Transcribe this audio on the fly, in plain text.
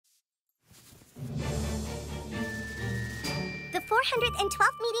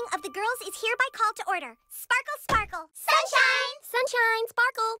412th meeting of the girls is hereby called to order. Sparkle, sparkle. Sunshine! Sunshine,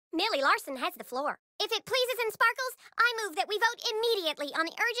 sparkle. Millie Larson has the floor. If it pleases and sparkles, I move that we vote immediately on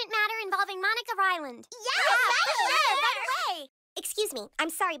the urgent matter involving Monica Ryland. Yes, right away. Excuse me,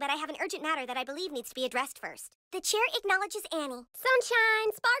 I'm sorry, but I have an urgent matter that I believe needs to be addressed first. The chair acknowledges Annie.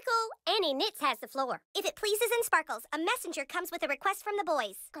 Sunshine, sparkle. Annie Knits has the floor. If it pleases and sparkles, a messenger comes with a request from the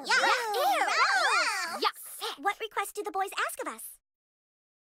boys. Yeah. Ew. Yuck. What request do the boys ask of us?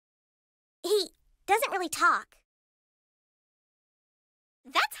 He doesn't really talk.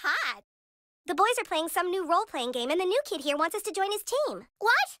 That's hot. The boys are playing some new role-playing game, and the new kid here wants us to join his team.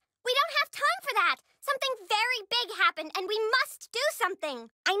 What? We don't have time for that. Something very big happened, and we must do something.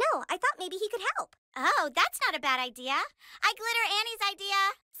 I know. I thought maybe he could help. Oh, that's not a bad idea. I glitter Annie's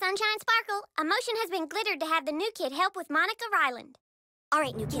idea. Sunshine Sparkle, a motion has been glittered to have the new kid help with Monica Ryland. All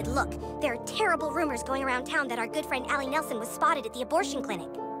right, new kid, look. There are terrible rumors going around town that our good friend Allie Nelson was spotted at the abortion clinic.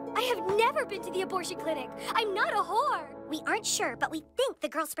 I have never been to the abortion clinic. I'm not a whore. We aren't sure, but we think the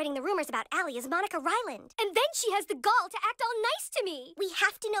girl spreading the rumors about Allie is Monica Ryland. And then she has the gall to act all nice to me. We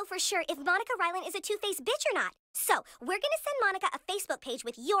have to know for sure if Monica Ryland is a two-faced bitch or not. So, we're gonna send Monica a Facebook page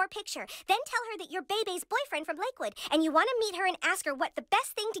with your picture. Then tell her that you're Bebe's boyfriend from Lakewood, and you want to meet her and ask her what the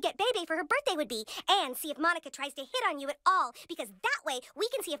best thing to get Bebe for her birthday would be, and see if Monica tries to hit on you at all, because that way we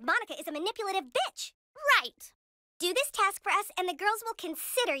can see if Monica is a manipulative bitch. Right. Do this task for us, and the girls will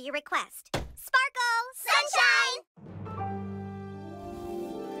consider your request. Sparkle! Sunshine!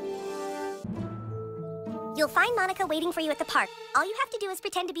 You'll find Monica waiting for you at the park. All you have to do is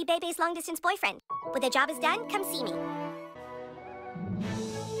pretend to be Bebe's long-distance boyfriend. When the job is done, come see me.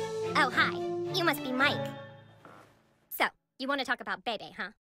 Oh, hi. You must be Mike. So, you want to talk about Bebe,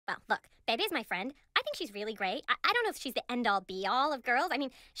 huh? Well, look, Bebe's my friend. I think she's really great. I don't know if she's the end-all, be-all of girls. I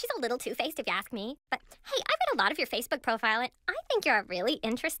mean, she's a little two-faced if you ask me. But, hey, I've read a lot of your Facebook profile, and I think you're a really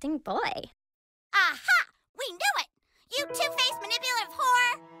interesting boy. Aha! We knew it! You two-faced manipulative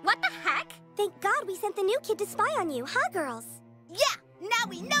whore! What the heck? Thank God we sent the new kid to spy on you, huh, girls? Yeah! Now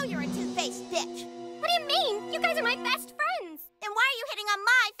we know you're a two-faced bitch! What do you mean? You guys are my best friends! Then why are you hitting on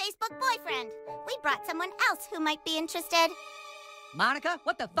my Facebook boyfriend? We brought someone else who might be interested. Monica,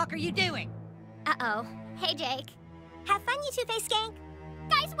 what the fuck are you doing? Uh-oh. Hey, Jake. Have fun, you two-faced skank.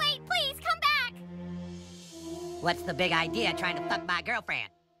 Guys, wait, please, come back! What's the big idea trying to fuck my girlfriend?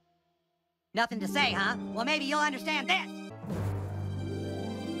 Nothing to say, huh? Well, maybe you'll understand this.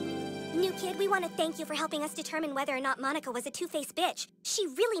 New kid, we want to thank you for helping us determine whether or not Monica was a two-faced bitch. She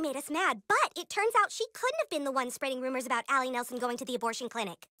really made us mad, but it turns out she couldn't have been the one spreading rumors about Allie Nelson going to the abortion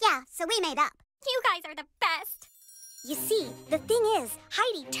clinic. Yeah, so we made up. You guys are the best. You see, the thing is,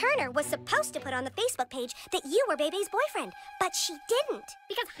 Heidi Turner was supposed to put on the Facebook page that you were Bebe's boyfriend, but she didn't.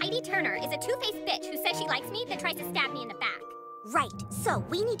 Because Heidi Turner is a two-faced bitch who says she likes me, then tries to stab me in the back. Right. So,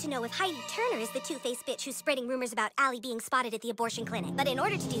 we need to know if Heidi Turner is the two-faced bitch who's spreading rumors about Allie being spotted at the abortion clinic. But in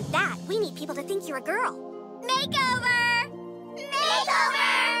order to do that, we need people to think you're a girl. Makeover!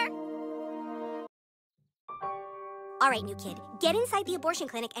 Makeover! All right, new kid, get inside the abortion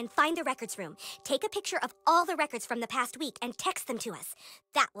clinic and find the records room. Take a picture of all the records from the past week and text them to us.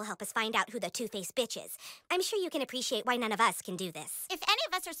 That will help us find out who the two-faced bitch is. I'm sure you can appreciate why none of us can do this. If any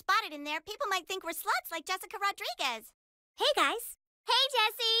of us are spotted in there, people might think we're sluts like Jessica Rodriguez. Hey, guys. Hey,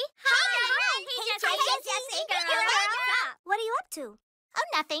 Jessie! Hi! Hey, Jessie! What's up? What are you up to? Oh,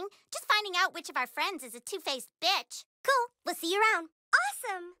 nothing. Just finding out which of our friends is a two-faced bitch. Cool. We'll see you around.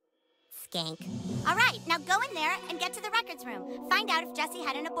 Awesome. Skank. All right, now go in there and get to the records room. Find out if Jessie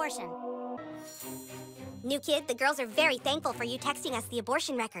had an abortion. New kid, the girls are very thankful for you texting us the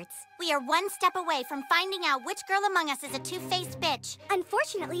abortion records. We are one step away from finding out which girl among us is a two-faced bitch.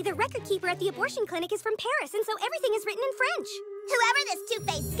 Unfortunately, the record keeper at the abortion clinic is from Paris, and so everything is written in French. Whoever this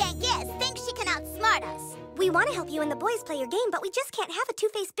two-faced skank is thinks she can outsmart us. We want to help you and the boys play your game, but we just can't have a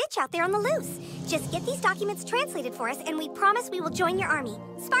two-faced bitch out there on the loose. Just get these documents translated for us, and we promise we will join your army.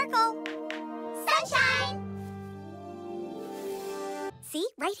 Sparkle! Sunshine! See,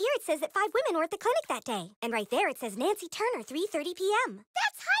 right here it says that 5 women were at the clinic that day. And right there it says Nancy Turner, 3:30 p.m.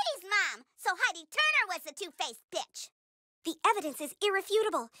 That's Heidi's mom! So Heidi Turner was the two-faced bitch. The evidence is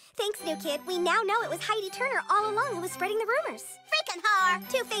irrefutable. Thanks, new kid. We now know it was Heidi Turner all along who was spreading the rumors. Freaking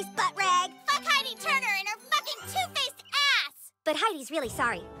whore! Two-faced butt rag! Fuck Heidi Turner and her fucking two-faced ass! But Heidi's really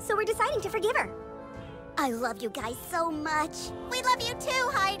sorry, so we're deciding to forgive her. I love you guys so much. We love you too,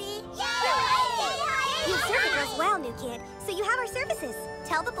 Heidi! Yay! You serve the girls well, new kid, so you have our services.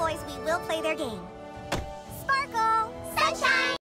 Tell the boys we will play their game. Sparkle! Sunshine!